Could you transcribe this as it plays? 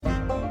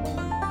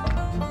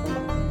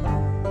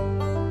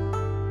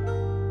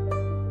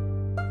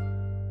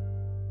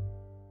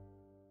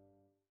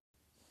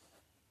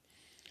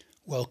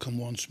Welcome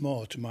once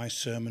more to my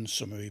Sermon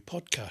Summary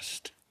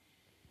podcast.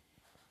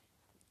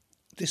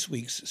 This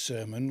week's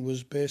sermon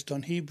was based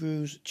on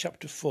Hebrews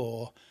chapter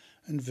 4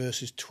 and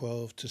verses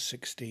 12 to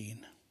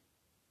 16.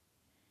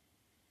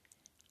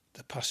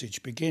 The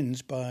passage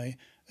begins by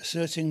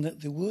asserting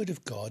that the Word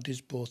of God is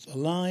both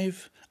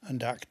alive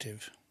and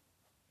active.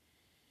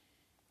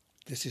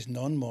 This is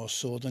none more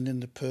so than in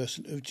the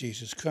person of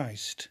Jesus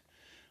Christ,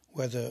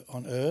 whether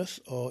on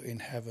earth or in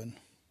heaven.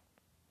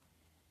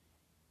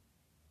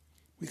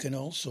 We can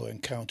also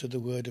encounter the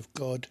Word of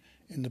God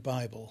in the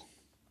Bible,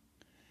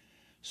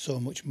 so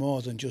much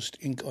more than just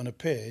ink on a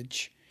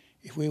page,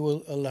 if we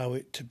will allow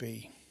it to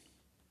be.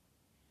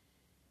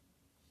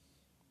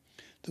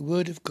 The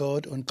Word of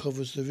God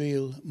uncovers the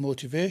real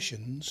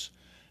motivations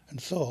and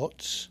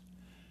thoughts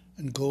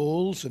and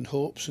goals and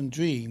hopes and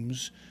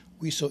dreams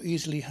we so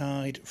easily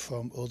hide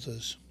from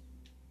others.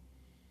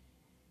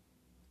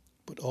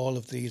 But all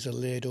of these are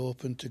laid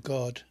open to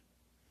God.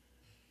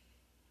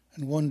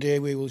 And one day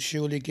we will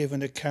surely give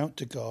an account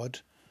to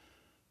God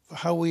for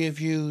how we have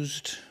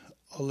used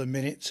all the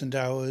minutes and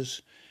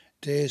hours,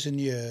 days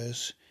and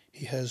years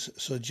He has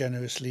so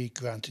generously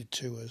granted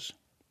to us.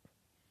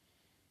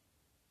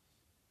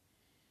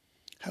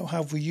 How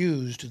have we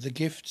used the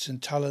gifts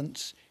and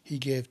talents He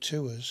gave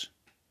to us?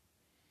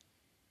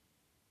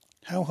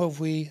 How have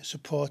we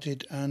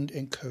supported and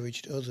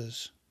encouraged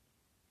others?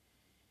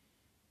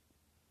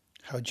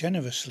 How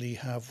generously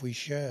have we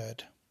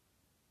shared?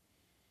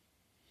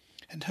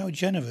 And how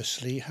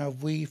generously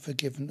have we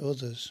forgiven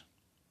others?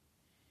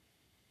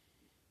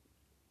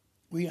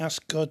 We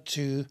ask God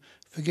to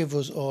forgive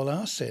us all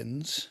our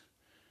sins,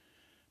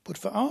 but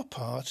for our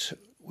part,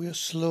 we are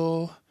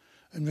slow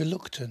and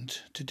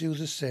reluctant to do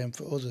the same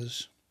for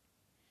others.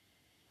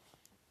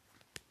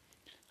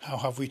 How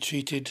have we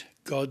treated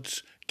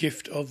God's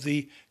gift of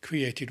the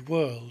created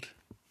world,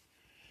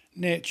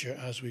 nature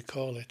as we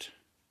call it?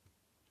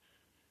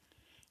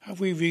 Have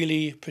we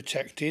really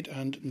protected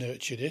and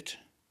nurtured it?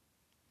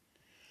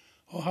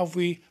 Or have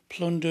we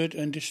plundered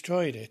and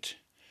destroyed it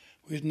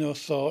with no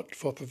thought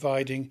for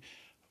providing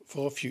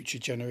for future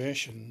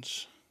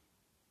generations?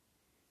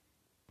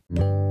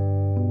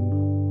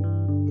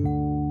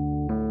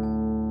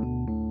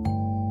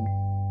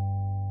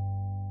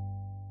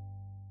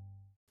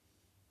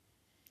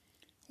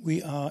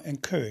 We are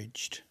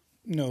encouraged,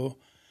 no,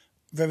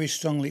 very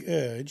strongly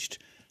urged,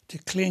 to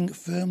cling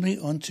firmly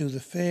onto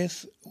the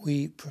faith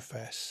we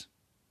profess.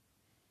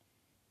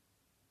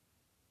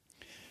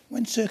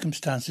 When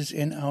circumstances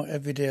in our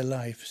everyday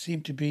life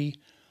seem to be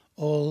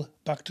all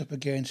backed up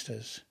against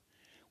us,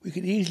 we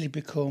can easily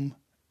become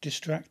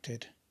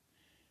distracted,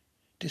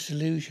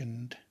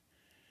 disillusioned,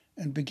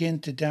 and begin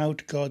to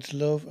doubt God's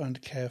love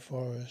and care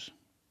for us.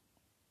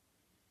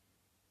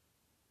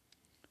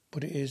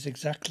 But it is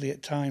exactly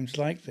at times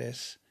like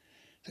this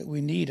that we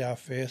need our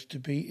faith to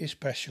be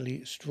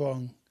especially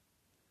strong,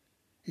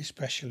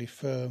 especially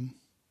firm.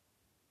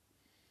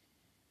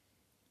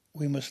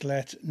 We must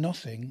let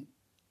nothing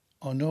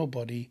or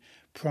nobody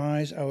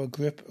prise our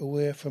grip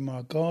away from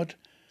our God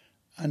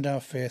and our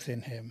faith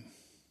in Him.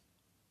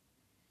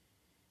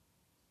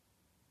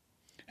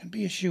 And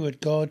be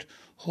assured God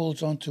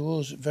holds on to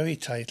us very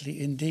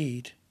tightly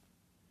indeed,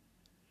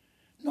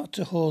 not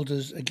to hold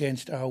us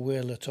against our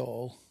will at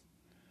all,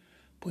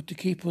 but to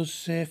keep us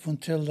safe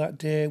until that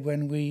day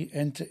when we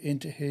enter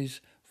into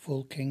His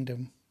full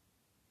kingdom.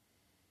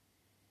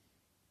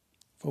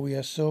 For we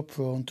are so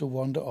prone to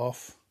wander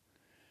off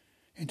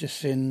into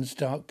sin's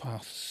dark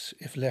paths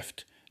if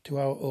left to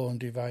our own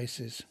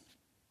devices.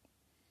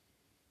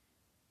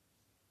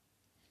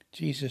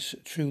 Jesus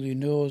truly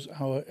knows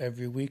our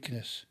every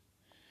weakness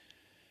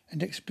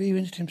and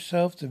experienced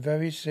Himself the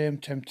very same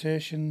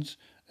temptations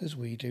as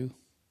we do.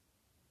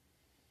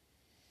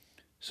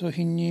 So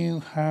He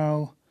knew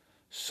how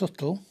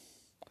subtle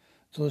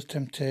those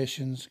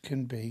temptations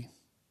can be.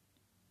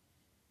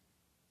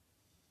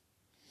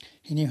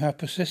 He knew how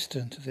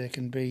persistent they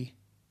can be.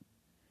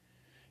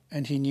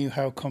 And He knew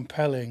how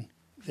compelling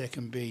they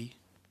can be.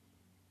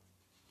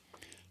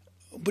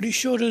 But He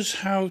showed us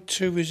how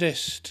to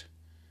resist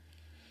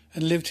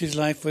and lived His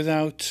life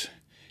without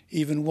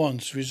even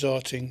once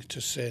resorting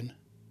to sin.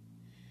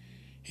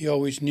 He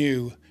always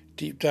knew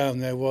deep down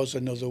there was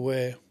another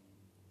way.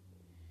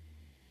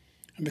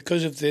 And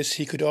because of this,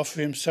 He could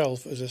offer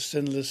Himself as a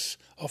sinless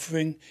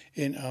offering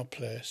in our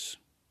place.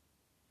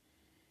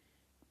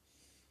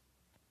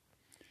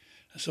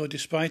 And so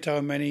despite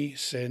our many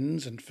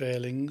sins and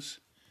failings,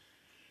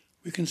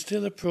 we can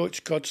still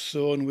approach God's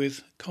throne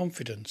with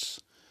confidence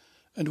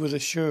and with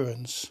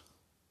assurance.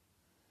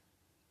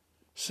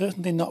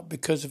 Certainly not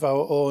because of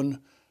our own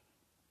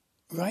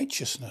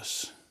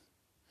righteousness.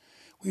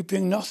 We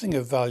bring nothing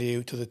of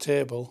value to the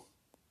table,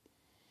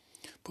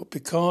 but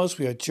because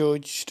we are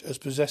judged as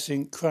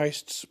possessing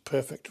Christ's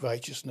perfect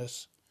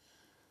righteousness,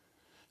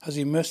 as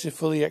He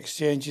mercifully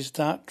exchanges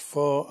that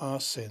for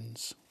our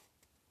sins.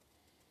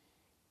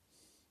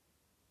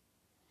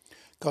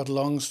 God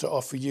longs to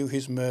offer you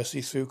His mercy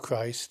through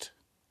Christ,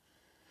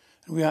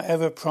 and we are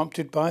ever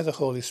prompted by the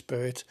Holy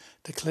Spirit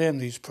to claim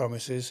these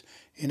promises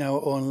in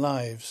our own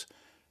lives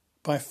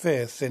by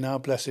faith in our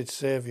blessed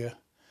Saviour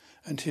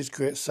and his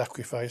great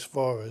sacrifice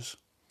for us,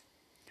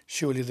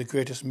 surely the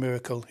greatest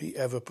miracle he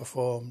ever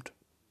performed.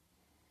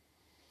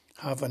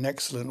 Have an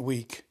excellent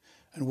week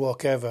and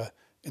walk ever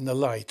in the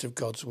light of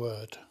God's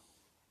word.